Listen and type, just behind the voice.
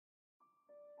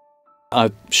I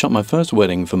shot my first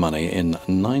wedding for money in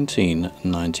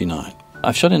 1999.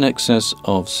 I've shot in excess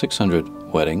of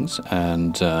 600 weddings,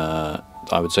 and I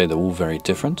would say they're all very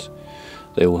different.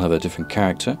 They all have a different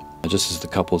character, just as the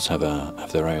couples have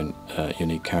their own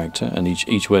unique character, and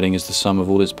each wedding is the sum of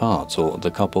all its parts, or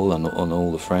the couple and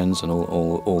all the friends and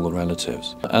all the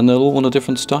relatives. And they'll all want a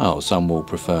different style. Some will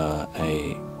prefer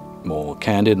a more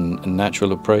candid and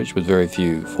natural approach with very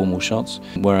few formal shots,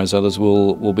 whereas others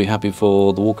will be happy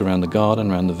for the walk around the garden,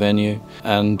 around the venue,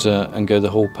 and go the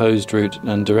whole posed route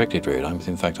and directed route.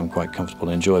 In fact, I'm quite comfortable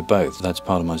and enjoy both. That's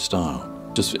part of my style.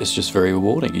 It's just very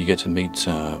rewarding. You get to meet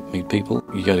people.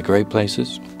 You go to great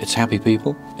places. It's happy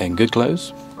people in good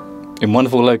clothes, in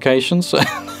wonderful locations.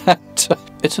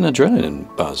 It's an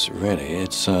adrenaline buzz, really.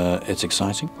 It's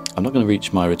exciting. I'm not going to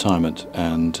reach my retirement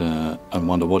and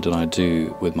wonder what did I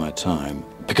do with my time,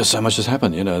 because so much has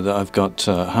happened. You know, I've got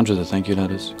hundreds of thank you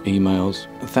letters, emails,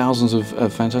 thousands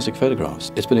of fantastic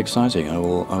photographs. It's been exciting. I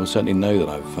will certainly know that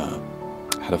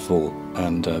I've had a full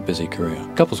and busy career.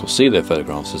 Couples will see their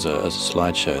photographs as a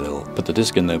slideshow. They'll put the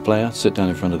disc in their player, sit down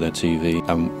in front of their TV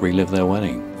and relive their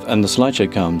wedding. And the slideshow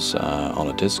comes on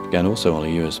a disc and also on a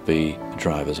USB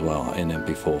drive as well, in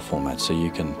MP4 format, so you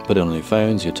can put it on your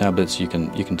phones, your tablets. You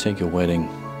can take your wedding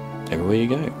everywhere you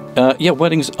go. Yeah,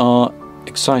 weddings are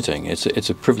exciting. It's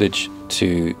a privilege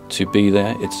to be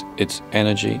there. It's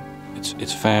energy,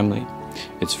 it's family,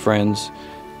 it's friends,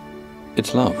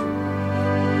 it's love.